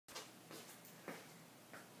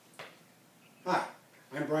Hi,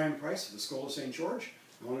 I'm Brian Price of the School of St. George.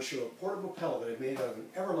 I want to show a portable Pell that I've made out of an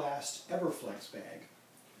Everlast Everflex bag.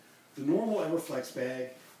 The normal Everflex bag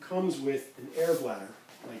comes with an air bladder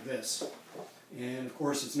like this, and of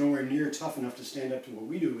course it's nowhere near tough enough to stand up to what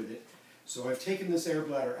we do with it. So I've taken this air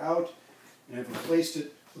bladder out and I've replaced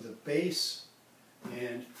it with a base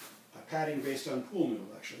and a padding based on pool noodle,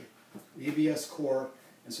 actually, an ABS core,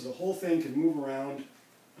 and so the whole thing can move around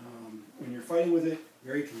when you're fighting with it.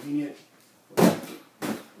 Very convenient,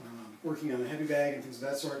 working on a heavy bag and things of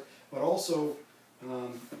that sort, but also the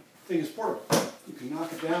thing is portable. You can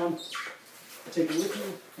knock it down, take it with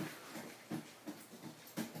you,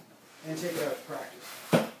 and take it out to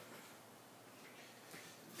practice.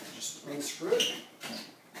 Just unscrew it.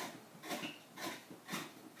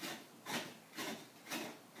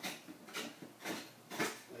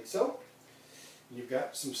 Like so. You've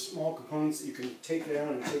got some small components that you can take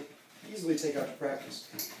down and easily take out to practice.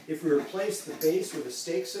 If we replace the base with a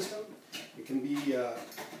stake system, it can be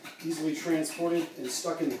easily transported and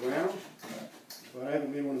stuck in the ground, but I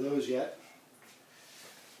haven't made one of those yet.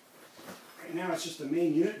 Right now it's just the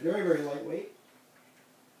main unit, very, very lightweight.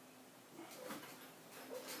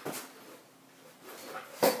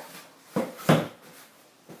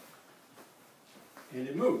 And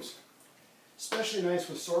it moves. Especially nice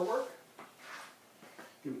with sword work.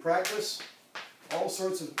 You can practice all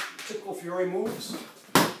sorts of typical Fiore moves.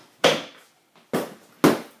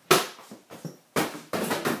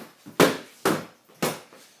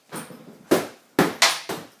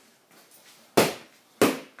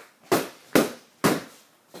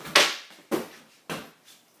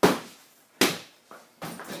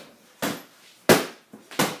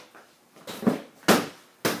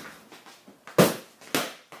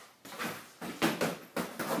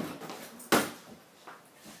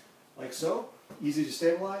 Like so, easy to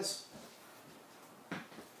stabilize.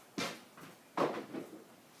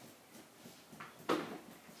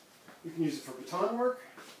 You can use it for baton work.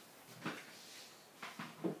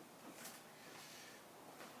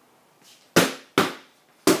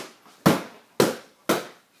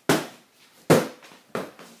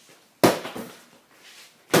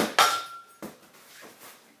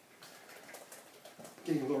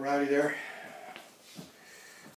 Getting a little rowdy there.